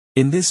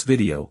In this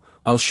video,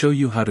 I'll show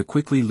you how to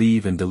quickly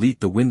leave and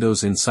delete the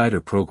Windows Insider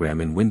program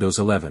in Windows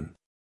 11.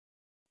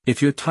 If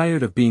you're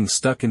tired of being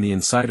stuck in the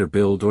Insider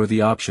build or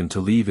the option to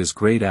leave is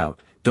grayed out,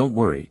 don't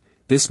worry,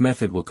 this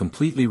method will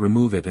completely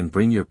remove it and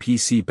bring your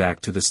PC back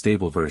to the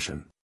stable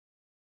version.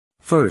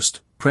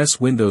 First,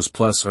 press Windows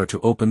plus R to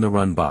open the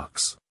Run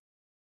box.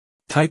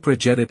 Type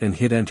Regedit and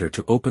hit Enter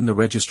to open the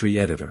Registry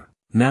Editor.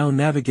 Now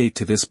navigate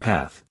to this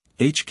path,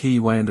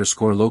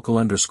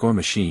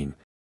 HKUI_local_machine,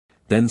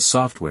 then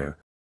Software,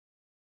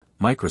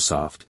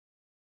 Microsoft,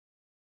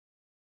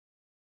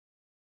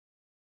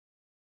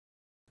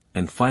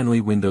 and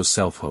finally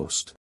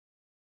WindowsSelfHost.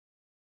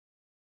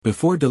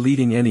 Before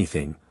deleting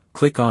anything,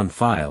 click on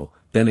File,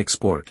 then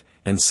Export,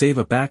 and save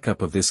a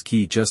backup of this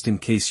key just in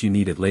case you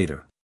need it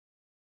later.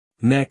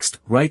 Next,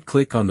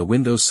 right-click on the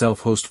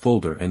WindowsSelfHost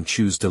folder and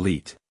choose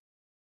Delete.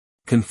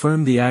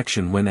 Confirm the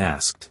action when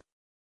asked.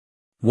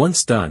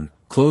 Once done,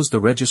 close the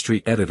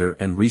Registry Editor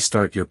and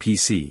restart your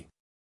PC.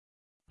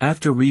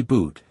 After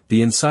reboot,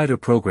 the Insider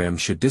program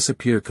should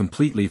disappear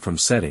completely from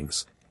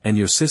settings, and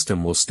your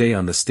system will stay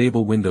on the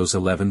stable Windows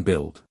 11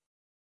 build.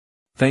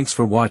 Thanks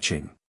for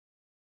watching.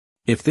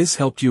 If this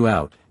helped you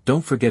out,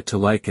 don't forget to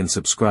like and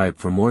subscribe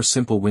for more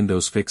simple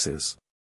Windows fixes.